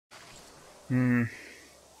Hmm.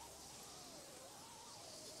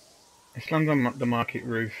 Let's land on the market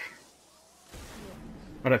roof.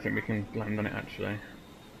 I don't think we can land on it actually.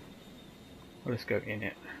 Well, let's go in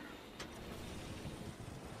it.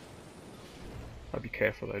 I'll be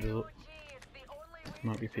careful though, there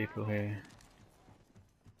might be people here.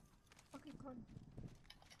 Fucking con.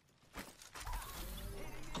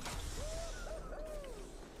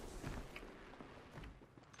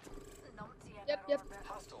 Yep.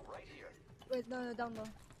 Wait, no, down low.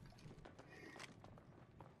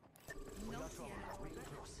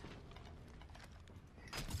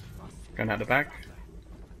 Going out the back.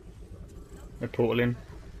 They're portaling.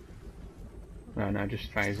 Oh no,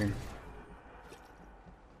 just phasing.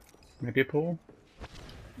 Maybe a portal?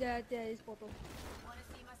 Yeah, there is portal.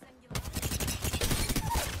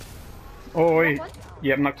 Oi!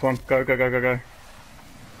 Yep, knocked one. Go. Oh,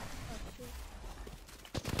 shit.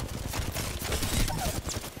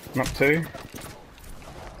 Knocked two.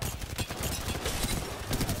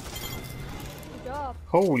 Good job.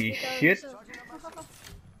 Holy shit!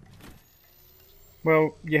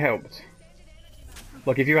 Well, you helped.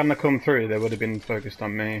 Like, if you hadn't come through, they would have been focused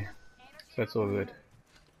on me. So it's all good.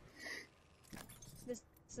 This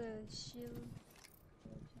shield.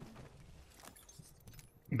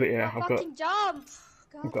 But yeah, I've Fucking jump!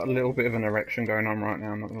 got a little bit of an erection going on right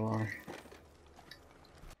now, I'm not gonna lie.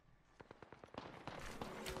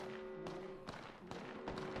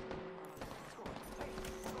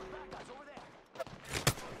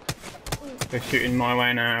 They're shooting my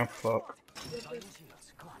way now, fuck.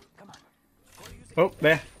 Oh,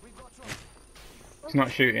 there. It's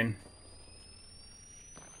not shooting.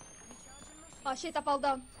 Oh shit, I fell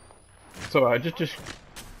down. It's alright, just...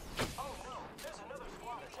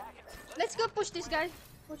 Let's go push this guy.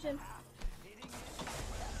 Push him.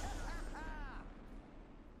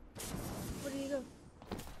 Where did he go?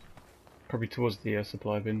 Probably towards the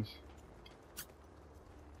supply bins.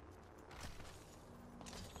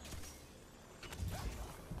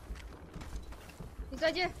 He's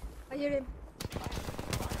right here. I hear him.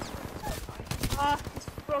 Ah, he's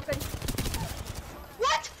broken.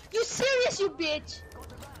 What? You serious, you bitch?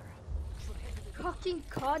 Fucking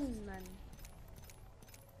con, man.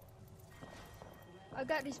 I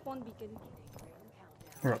got respawn beacon.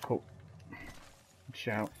 Alright, cool.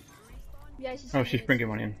 Shout. Yeah, Oh, she's bringing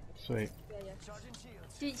one in. Sweet. Yeah.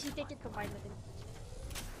 She take it combined with him.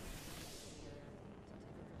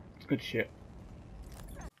 Good shit.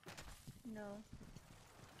 No.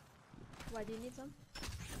 Why, do you need some?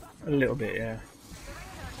 A little bit, yeah.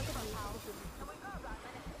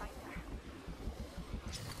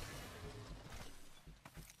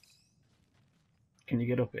 Can you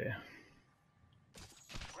get up here?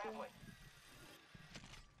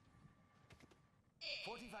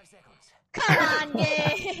 Come on,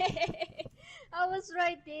 gay! I was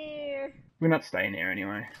right there. We're not staying here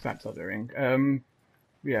anyway. So that's other ring.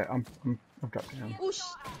 Yeah, I've got down. Oosh!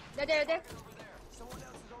 There.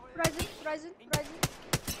 Horizon.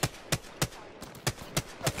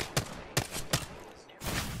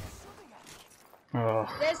 Oh,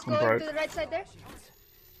 Let's I'm go broke. to the right side there.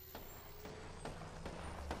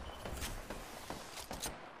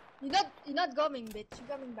 You're not coming, bitch. You're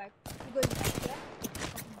coming back. You're going back, yeah?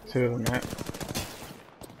 Two of them, yeah.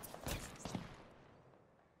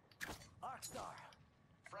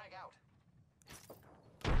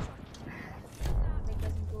 That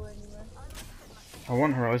doesn't go anywhere. I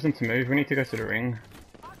want Horizon to move. We need to go to the ring.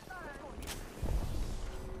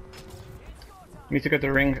 We need to go to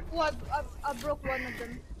the ring. Oh, I broke one of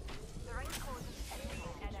them.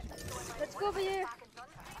 Let's go over here.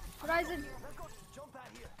 Horizon.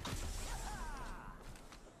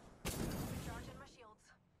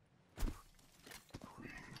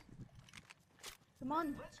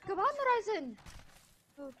 Come on, Horizon.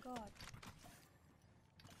 Oh god.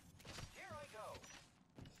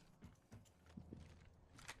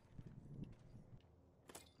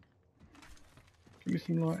 Give me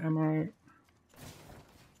some light ammo.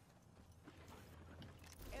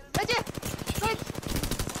 Right here. Right.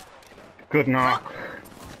 Good knock.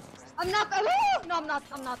 I'm not. No, I'm not.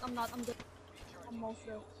 I'm good. I'm almost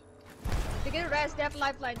there. They get rest. They have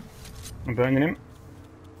lifeline. I'm burning him.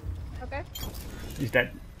 Okay. He's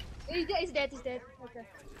dead. He's dead. Okay.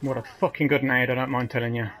 What a fucking good nade, I don't mind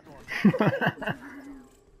telling you. What's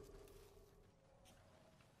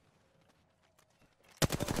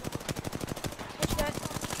that?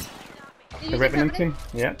 The Revenanting?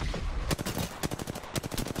 Yeah.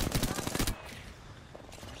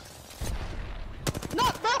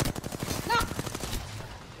 No!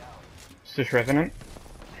 It's just Revenant.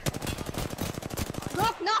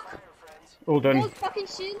 Knock! All done. Gold fucking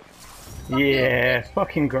shield. Yeah,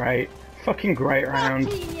 fucking great. Fucking great round.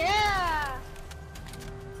 Fucking yeah!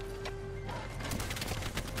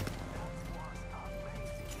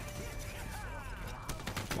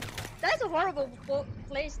 That's a horrible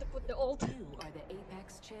place to put the ult. You are the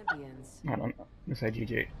Apex champions. Hold on, let's say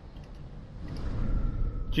GG.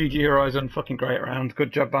 GG Horizon, fucking great round.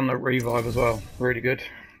 Good job on the revive as well. Really good.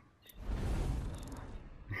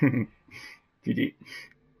 GG.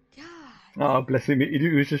 God. Oh, bless him.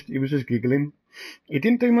 He was just giggling. He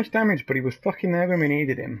didn't do much damage, but he was fucking there when we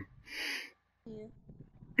needed him. Yeah.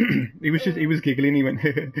 he was giggling. He went,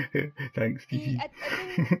 thanks, GG. I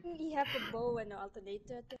think he have a bow and an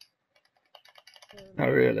alternator. Oh,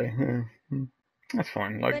 really? Yeah. That's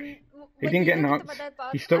fine. Like, When he didn't get knocked.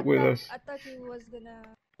 He stuck with us. I thought he was gonna.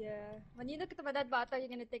 Yeah. When you look at my dad, but I thought you're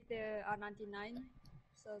gonna take the R99.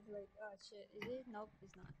 So I was like, oh shit, is he? Nope, he's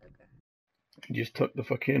not. Okay. He just took the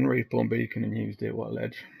fucking respawn beacon and used it. What a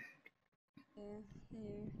ledge. Yeah.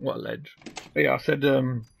 Yeah. What a ledge. But yeah, I said,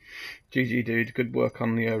 GG dude, good work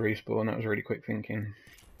on the respawn. That was really quick thinking.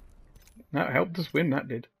 That helped us win, that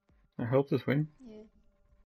did. That helped us win.